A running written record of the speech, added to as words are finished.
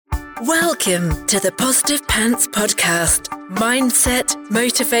Welcome to the Positive Pants Podcast. Mindset,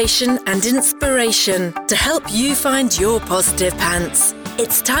 motivation and inspiration to help you find your positive pants.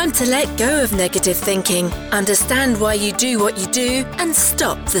 It's time to let go of negative thinking, understand why you do what you do and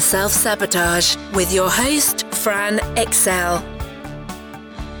stop the self-sabotage with your host, Fran Excel.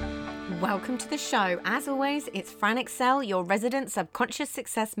 Welcome to the show. As always, it's Fran Excel, your resident subconscious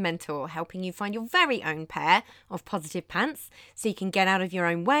success mentor, helping you find your very own pair of positive pants so you can get out of your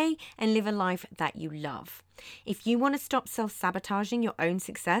own way and live a life that you love. If you want to stop self-sabotaging your own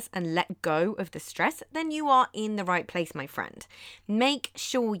success and let go of the stress, then you are in the right place, my friend. Make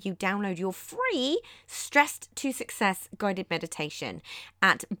sure you download your free Stressed to Success guided meditation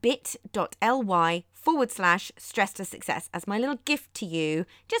at bit.ly/stress to success as my little gift to you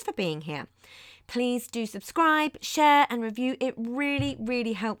just for being here. Please do subscribe, share and review. It really,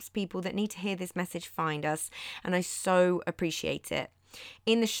 really helps people that need to hear this message find us, and I so appreciate it.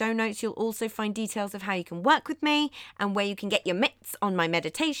 In the show notes, you'll also find details of how you can work with me and where you can get your mitts on my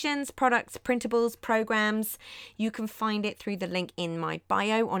meditations, products, printables, programs. You can find it through the link in my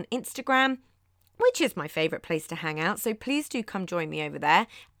bio on Instagram, which is my favorite place to hang out. So please do come join me over there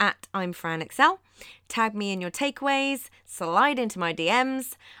at I'm Fran Excel. Tag me in your takeaways, slide into my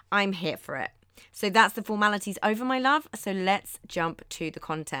DMs. I'm here for it. So that's the formalities over, my love. So let's jump to the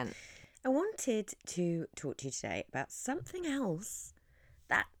content. I wanted to talk to you today about something else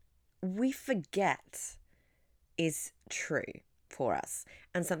that we forget is true for us,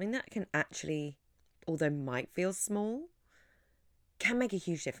 and something that can actually, although might feel small, can make a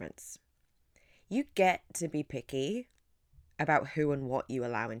huge difference. You get to be picky about who and what you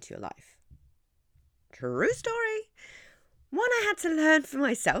allow into your life. True story. One I had to learn for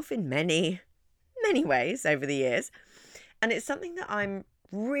myself in many, many ways over the years. And it's something that I'm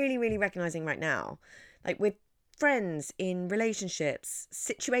really recognizing right now. Like with friends, in relationships,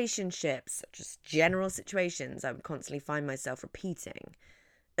 situationships, just general situations, I would constantly find myself repeating.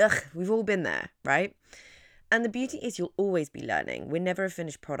 We've all been there, right? And the beauty is you'll always be learning. We're never a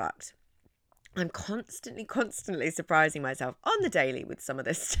finished product. I'm constantly surprising myself on the daily with some of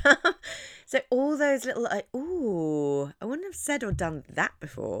this stuff. So all those little, I wouldn't have said or done that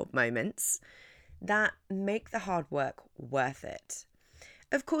before moments that make the hard work worth it.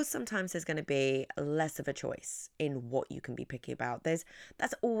 Of course, sometimes there's going to be less of a choice in what you can be picky about. That's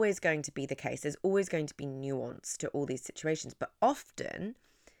always going to be the case. There's always going to be nuance to all these situations. But often,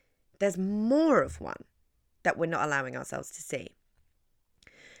 there's more of one that we're not allowing ourselves to see.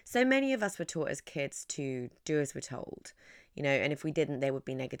 So many of us were taught as kids to do as we're told, and if we didn't, there would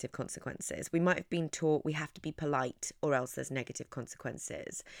be negative consequences. We might have been taught we have to be polite or else there's negative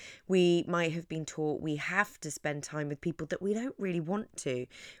consequences. We might have been taught we have to spend time with people that we don't really want to.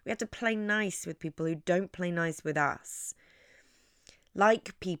 We have to play nice with people who don't play nice with us.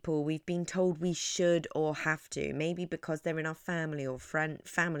 Like people, we've been told we should or have to, maybe because they're in our family or friend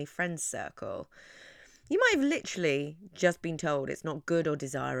circle. You might have literally just been told it's not good or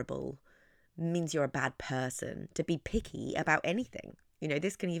desirable. It means you're a bad person to be picky about anything.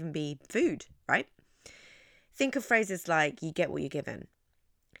 This can even be food, right? Think of phrases like, you get what you're given.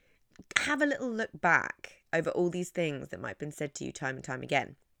 Have a little look back over all these things that might have been said to you time and time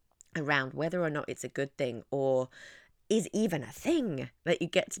again around whether or not it's a good thing or is even a thing that you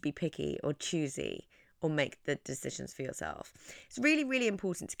get to be picky or choosy or make the decisions for yourself. It's really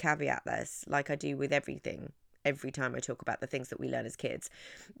important to caveat this, like I do with everything, every time I talk about the things that we learn as kids.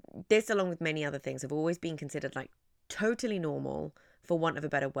 This, along with many other things, have always been considered like totally normal, for want of a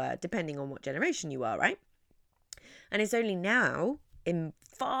better word, depending on what generation you are, right? And it's only now, in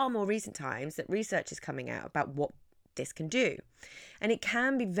far more recent times, that research is coming out about what this can do. And it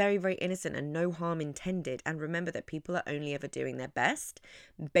can be very innocent and no harm intended. And remember that people are only ever doing their best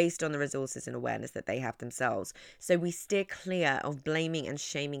based on the resources and awareness that they have themselves. So we steer clear of blaming and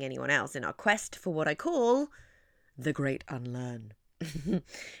shaming anyone else in our quest for what I call the great unlearn.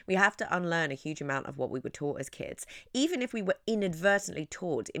 We have to unlearn a huge amount of what we were taught as kids. Even if we were inadvertently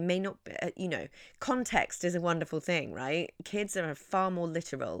taught, it may not be, context is a wonderful thing, right? Kids are far more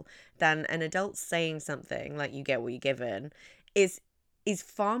literal than an adult saying something like you get what you're given is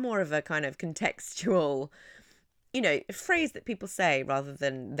far more of a kind of contextual, phrase that people say rather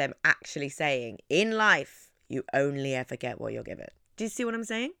than them actually saying, in life, you only ever get what you're given. Do you see what I'm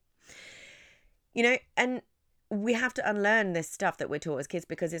saying? And we have to unlearn this stuff that we're taught as kids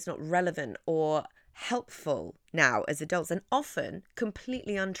because it's not relevant or helpful now as adults, and often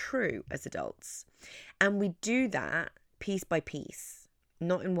completely untrue as adults. And we do that piece by piece,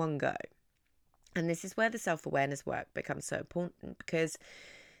 not in one go. And this is where the self-awareness work becomes so important, because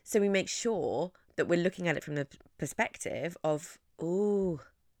so we make sure that we're looking at it from the perspective of,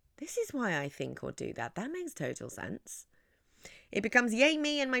 this this is why I think or do that. That makes total sense. It becomes yay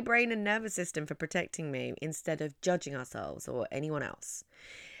me and my brain and nervous system for protecting me instead of judging ourselves or anyone else.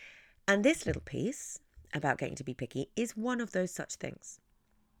 And this little piece about getting to be picky is one of those such things.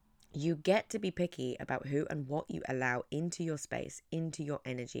 You get to be picky about who and what you allow into your space, into your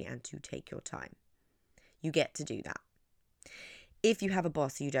energy, and to take your time. You get to do that. If you have a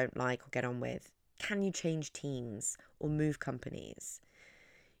boss you don't like or get on with, can you change teams or move companies?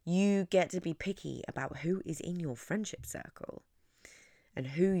 You get to be picky about who is in your friendship circle and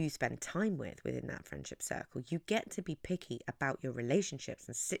who you spend time with within that friendship circle. You get to be picky about your relationships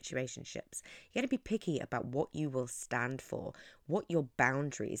and situationships. You get to be picky about what you will stand for, what your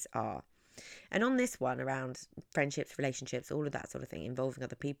boundaries are. And on this one, around friendships, relationships, all of that sort of thing, involving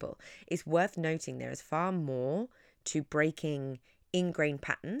other people, it's worth noting there is far more to breaking ingrained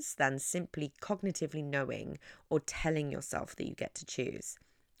patterns than simply cognitively knowing or telling yourself that you get to choose.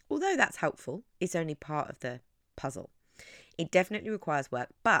 Although that's helpful, it's only part of the puzzle. It definitely requires work,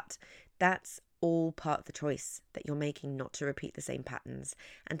 but that's all part of the choice that you're making not to repeat the same patterns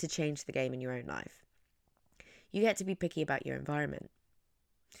and to change the game in your own life. You get to be picky about your environment.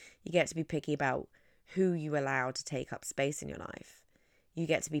 You get to be picky about who you allow to take up space in your life. You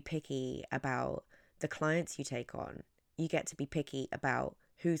get to be picky about the clients you take on. You get to be picky about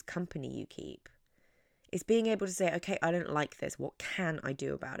whose company you keep. It's being able to say, okay, I don't like this. What can I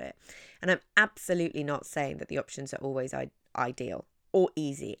do about it? And I'm absolutely not saying that the options are always ideal or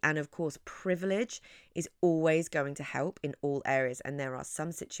easy. And of course, privilege is always going to help in all areas. And there are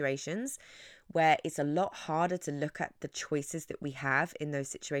some situations where it's a lot harder to look at the choices that we have in those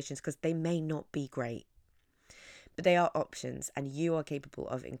situations because they may not be great. But they are options and you are capable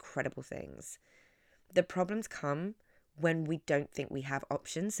of incredible things. The problems come when we don't think we have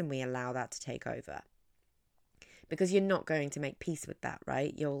options and we allow that to take over. Because you're not going to make peace with that,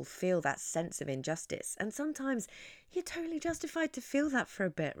 right? You'll feel that sense of injustice. And sometimes you're totally justified to feel that for a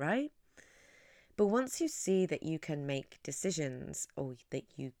bit, right? But once you see that you can make decisions or that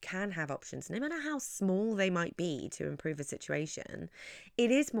you can have options, no matter how small they might be to improve a situation, it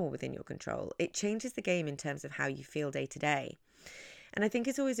is more within your control. It changes the game in terms of how you feel day to day. And I think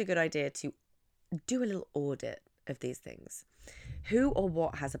it's always a good idea to do a little audit of these things. Who or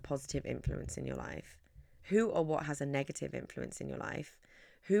what has a positive influence in your life? Who or what has a negative influence in your life?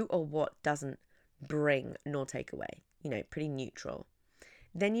 Who or what doesn't bring nor take away? Pretty neutral.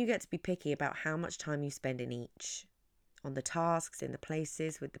 Then you get to be picky about how much time you spend in each, on the tasks, in the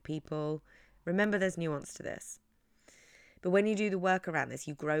places, with the people. Remember, there's nuance to this. But when you do the work around this,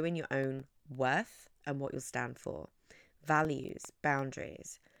 you grow in your own worth and what you'll stand for, values,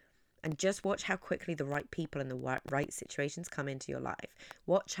 boundaries. And just watch how quickly the right people and the right situations come into your life.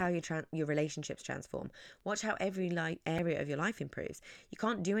 Watch how your relationships transform. Watch how every area of your life improves. You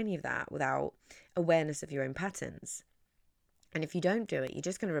can't do any of that without awareness of your own patterns. And if you don't do it, you're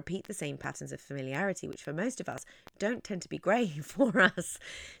just going to repeat the same patterns of familiarity, which for most of us don't tend to be great for us.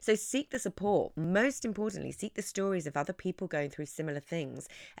 So seek the support. Most importantly, seek the stories of other people going through similar things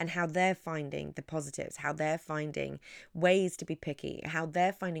and how they're finding the positives, how they're finding ways to be picky, how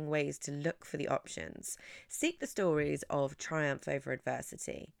they're finding ways to look for the options. Seek the stories of triumph over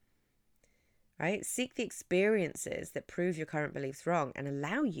adversity. Right? Seek the experiences that prove your current beliefs wrong and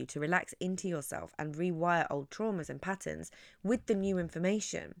allow you to relax into yourself and rewire old traumas and patterns with the new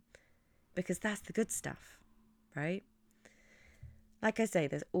information, because that's the good stuff, right? Like I say,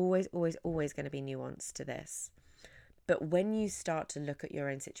 there's always going to be nuance to this. But when you start to look at your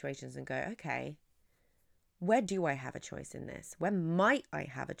own situations and go, okay, where do I have a choice in this? Where might I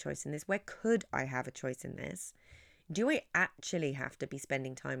have a choice in this? Where could I have a choice in this? Do I actually have to be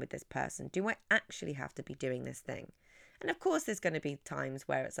spending time with this person? Do I actually have to be doing this thing? And of course, there's going to be times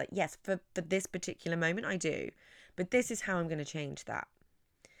where it's like, yes, for this particular moment, I do. But this is how I'm going to change that.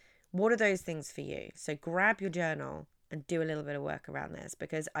 What are those things for you? So grab your journal and do a little bit of work around this,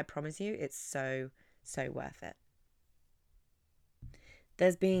 because I promise you, it's so worth it.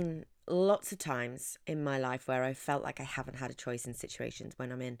 There's been lots of times in my life where I felt like I haven't had a choice in situations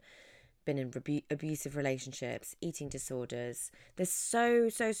when I'm been in abusive relationships, eating disorders. There's so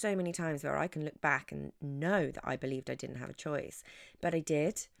many times where I can look back and know that I believed I didn't have a choice, but I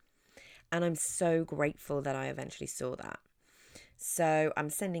did. And I'm so grateful that I eventually saw that. So I'm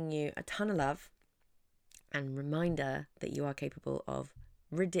sending you a ton of love and reminder that you are capable of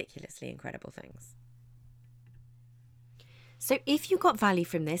ridiculously incredible things. So if you got value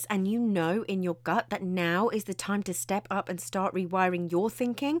from this and you know in your gut that now is the time to step up and start rewiring your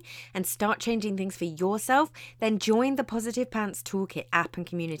thinking and start changing things for yourself, then join the Positive Pants Toolkit app and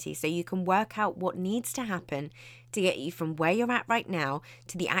community so you can work out what needs to happen to get you from where you're at right now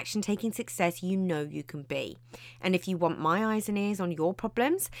to the action-taking success you know you can be. And if you want my eyes and ears on your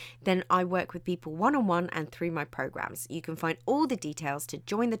problems, then I work with people one-on-one and through my programs. You can find all the details to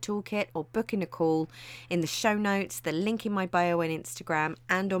join the toolkit or book in a call in the show notes, the link in my bio on Instagram,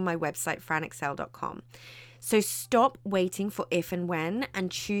 and on my website, franexcel.com. So stop waiting for if and when and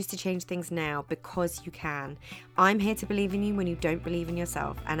choose to change things now, because you can. I'm here to believe in you when you don't believe in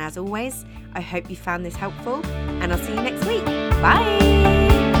yourself. And as always, I hope you found this helpful, and I'll see you next week. Bye.